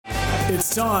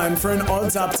It's time for an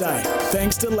odds update.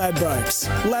 Thanks to Ladbrokes.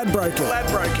 Ladbrokes.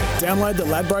 Download the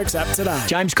Ladbrokes app today.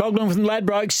 James Caughlin from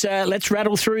Ladbrokes. Let's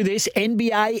rattle through this.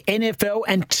 NBA, NFL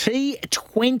and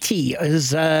T20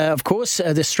 as, of course,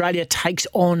 Australia takes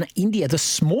on India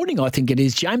this morning, I think it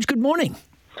is. James, good morning.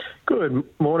 Good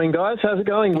morning, guys. How's it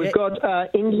going? We've got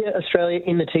India, Australia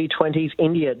in the T20s.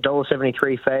 India,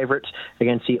 $1.73 favourites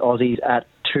against the Aussies at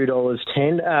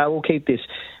 $2.10. We'll keep this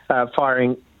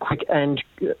firing quick and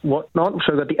whatnot.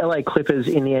 So we've got the LA Clippers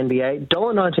in the NBA,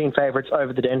 $1.19 favourites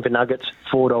over the Denver Nuggets,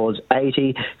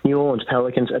 $4.80. New Orleans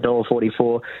Pelicans,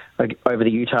 $1.44 over the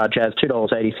Utah Jazz,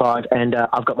 $2.85. And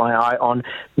I've got my eye on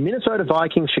Minnesota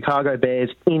Vikings, Chicago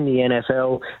Bears in the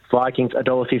NFL. Vikings,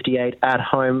 $1.58 at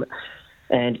home.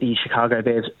 And the Chicago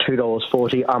Bears,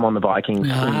 $2.40. I'm on the Vikings in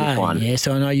this one. Yes,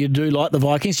 I know you do like the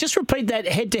Vikings. Just repeat that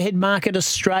head-to-head market,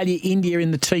 Australia-India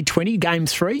in the T20, Game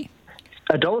 3.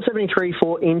 $1.73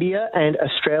 for India and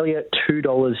Australia,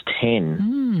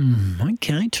 $2.10.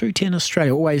 Okay, $2.10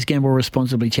 Australia. Always gamble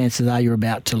responsibly. Chances are you're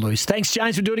about to lose. Thanks,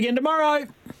 James. We'll do it again tomorrow.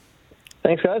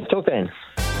 Thanks, guys. Talk then.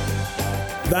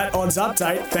 That odds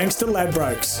update thanks to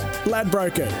Ladbrokes.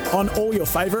 Ladbroke on all your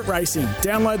favourite racing.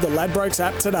 Download the Ladbrokes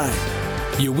app today.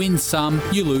 You win some,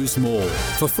 you lose more.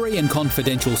 For free and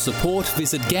confidential support,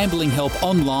 visit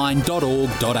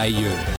gamblinghelponline.org.au.